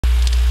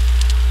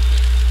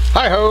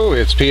Hi ho,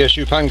 it's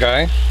PSU Pun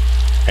Guy,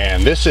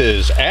 and this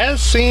is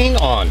As Seen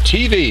on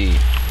TV.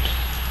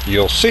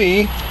 You'll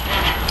see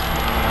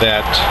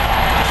that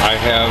I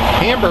have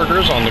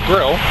hamburgers on the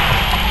grill,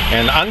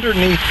 and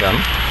underneath them,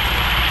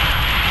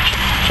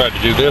 tried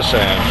to do this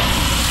and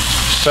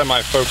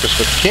semi-focus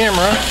with the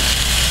camera,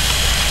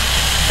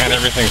 and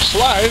everything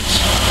slides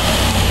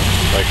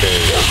like a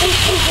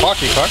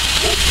hockey puck.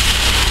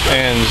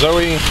 And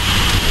Zoe,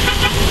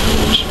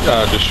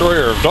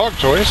 destroyer of dog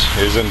toys,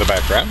 is in the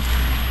background.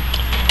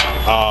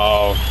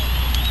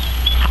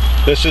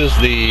 This is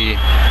the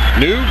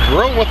new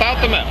Grill Without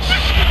the Mess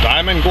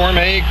Diamond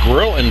Gourmet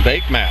Grill and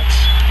Bake Mats.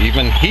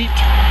 Even heat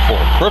for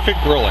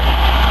perfect grilling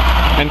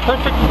and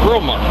perfect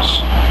grill marks,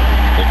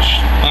 which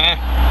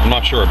I'm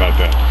not sure about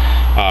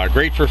that.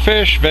 Great for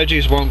fish,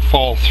 veggies won't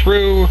fall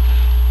through.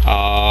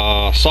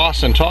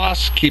 Sauce and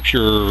toss, keeps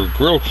your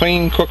grill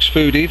clean, cooks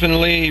food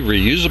evenly,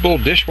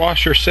 reusable,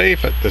 dishwasher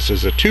safe. This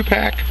is a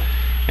 2-pack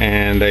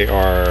and they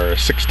are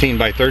 16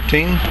 by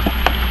 13.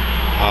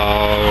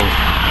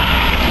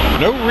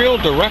 No real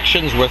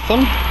directions with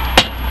them.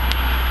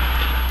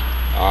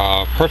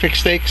 Perfect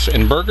steaks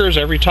and burgers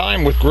every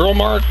time with grill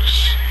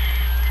marks.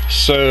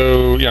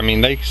 So, I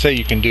mean, they say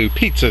you can do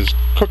pizzas,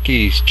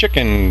 cookies,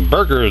 chicken,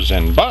 burgers,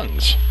 and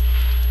buns.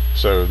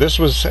 So this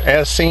was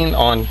As Seen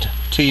on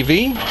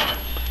TV.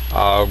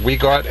 We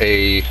got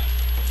a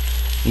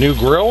new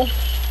grill,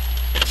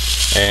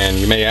 and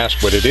you may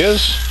ask what it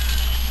is.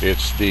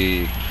 It's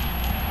the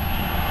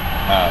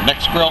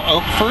Next Grill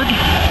Oakford.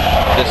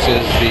 This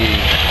is the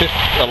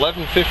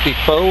 1150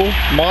 Pro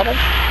model.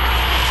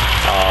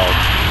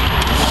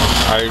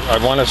 I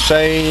want to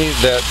say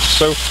that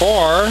so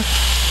far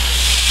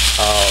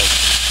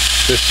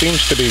this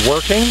seems to be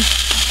working.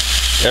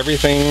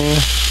 Everything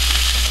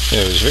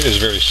is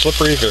very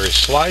slippery, very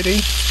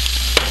slidey.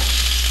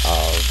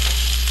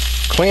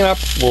 Cleanup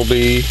will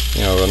be,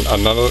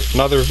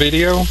 another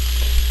video,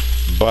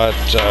 but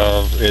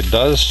it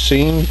does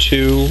seem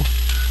to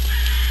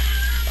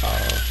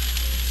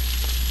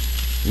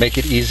make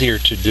it easier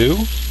to do.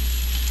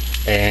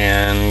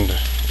 And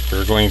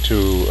we're going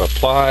to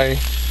apply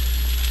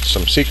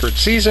some secret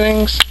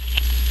seasonings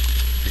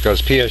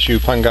because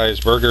PSU Pun Guy's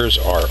burgers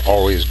are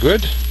always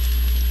good.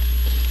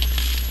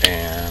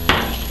 And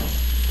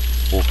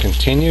we'll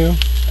continue.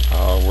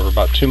 We're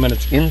about 2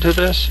 minutes into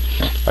this.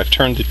 I've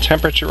turned the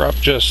temperature up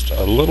just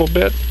a little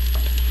bit.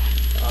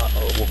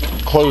 We'll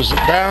close it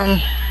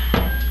down.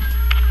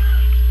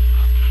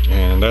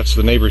 And that's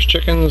the neighbor's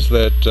chickens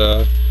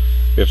that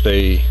if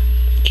they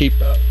keep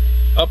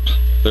up,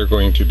 they're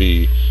going to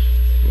be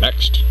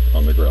next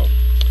on the grill.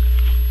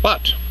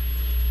 But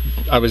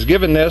I was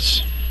given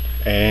this,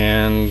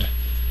 and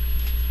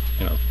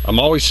I'm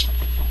always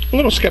a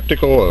little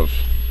skeptical of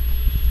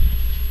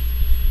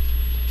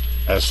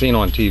As Seen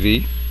on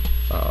TV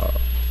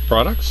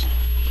products,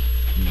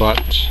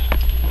 but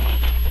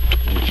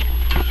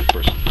of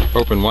course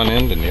open one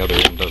end and the other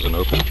end doesn't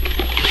open.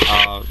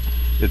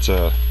 It's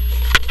a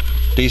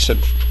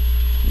decent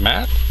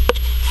mat.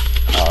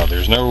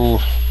 There's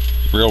no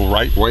real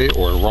right way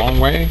or wrong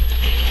way.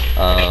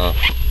 I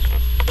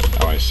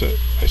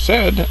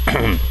said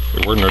there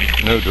were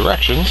no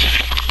directions,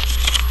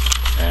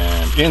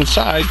 and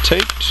inside,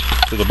 taped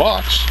to the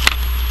box,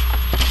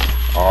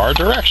 are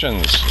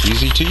directions.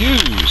 Easy to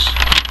use.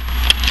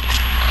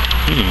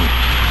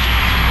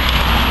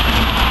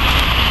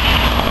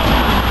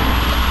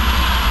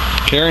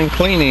 Care and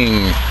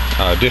cleaning.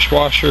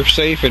 Dishwasher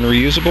safe and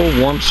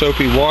reusable. Warm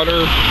soapy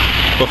water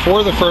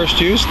before the first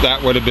use.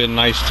 That would have been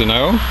nice to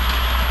know.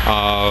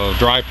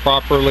 Dry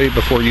properly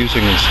before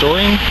using and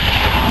storing.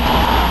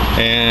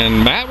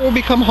 And mat will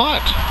become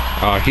hot.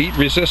 Heat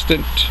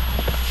resistant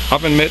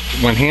oven mitt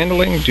when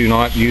handling. Do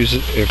not use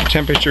it if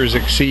temperatures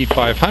exceed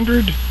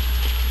 500.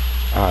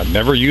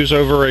 Never use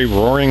over a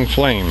roaring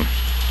flame.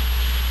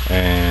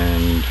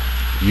 And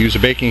use a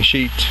baking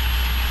sheet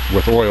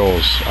with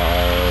oils.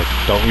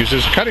 Don't use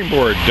as a cutting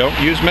board. Don't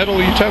use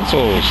metal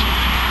utensils.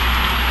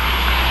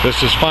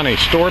 This is funny.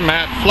 Store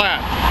mat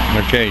flat.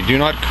 Okay, do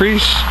not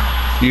crease.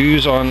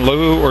 Use on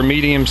low or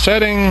medium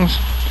settings.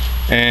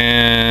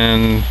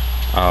 And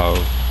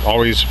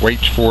always wait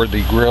for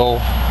the grill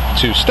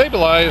to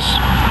stabilize.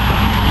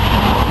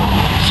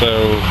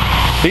 So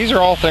these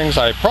are all things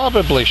I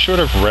probably should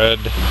have read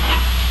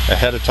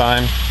ahead of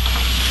time.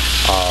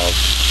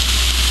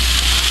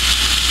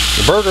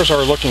 The burgers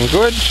are looking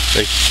good.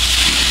 They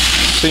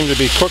seem to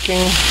be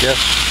cooking. Yes,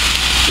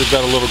 we've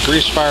got a little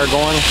grease fire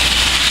going,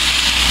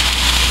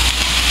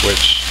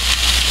 which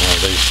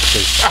they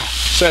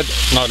said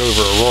not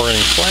over a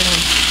roaring flame,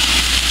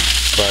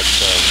 but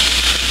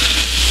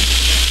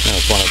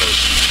it's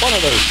one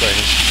of those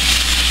things.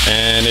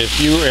 And if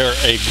you are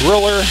a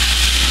griller,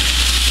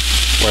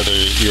 whether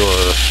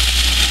you're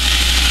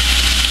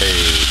a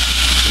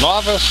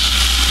novice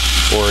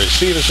or a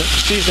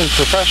seasoned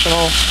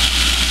professional,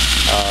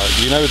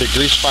 you know that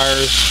grease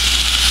fires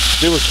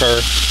do occur.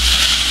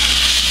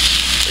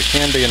 They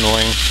can be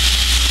annoying,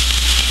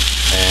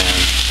 and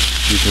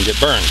you can get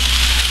burned.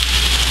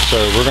 So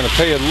we're going to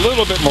pay a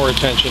little bit more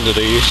attention to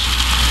these.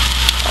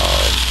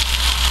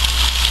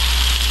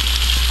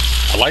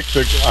 like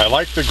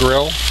the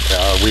grill.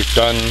 We've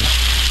done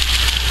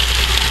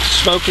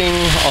smoking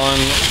on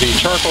the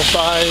charcoal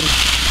side.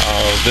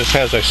 This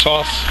has a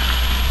sauce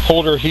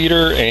holder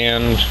heater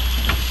and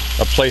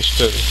a place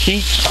to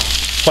heat,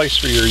 place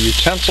for your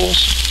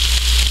utensils.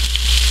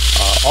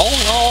 All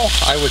in all,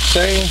 I would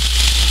say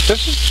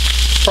this is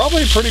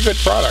probably a pretty good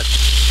product.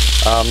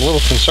 I'm a little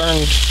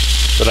concerned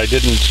that I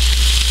didn't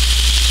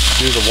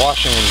do the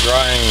washing and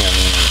drying and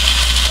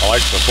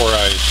like before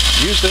I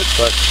used it,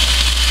 but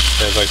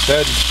as I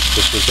said,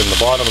 this was in the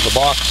bottom of the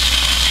box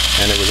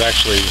and it was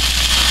actually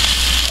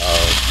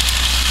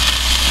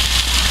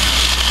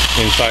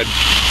inside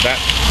that,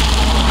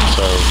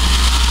 so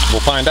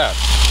we'll find out.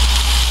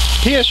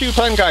 PSU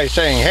Pun Guy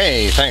saying,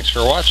 hey, thanks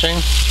for watching.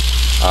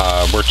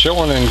 We're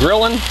chilling and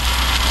grilling,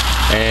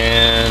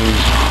 and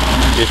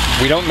if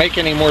we don't make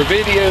any more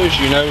videos,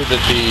 you know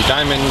that the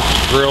Diamond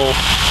Grill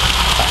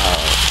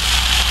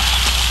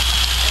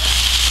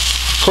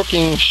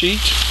cooking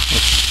sheet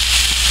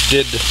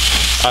did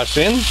us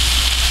in,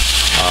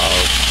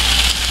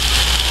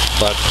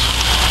 but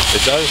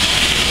it does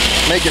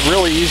make it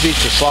really easy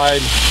to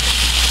slide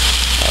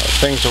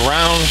things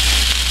around,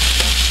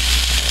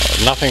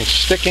 nothing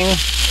sticking,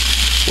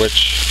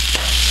 which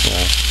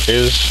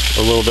is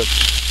a little bit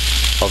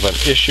of an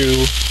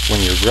issue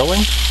when you're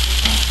grilling.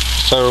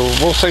 So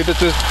we'll say that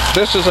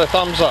this is a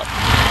thumbs up.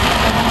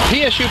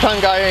 PSU Pun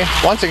Guy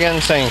once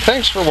again saying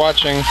thanks for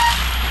watching.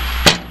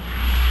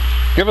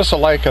 Give us a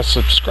like, a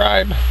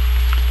subscribe,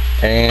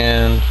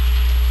 and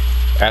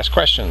ask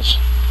questions.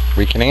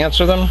 We can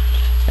answer them,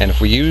 and if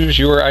we use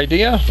your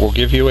idea, we'll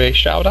give you a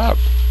shout out.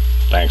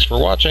 Thanks for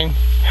watching.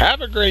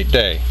 Have a great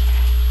day.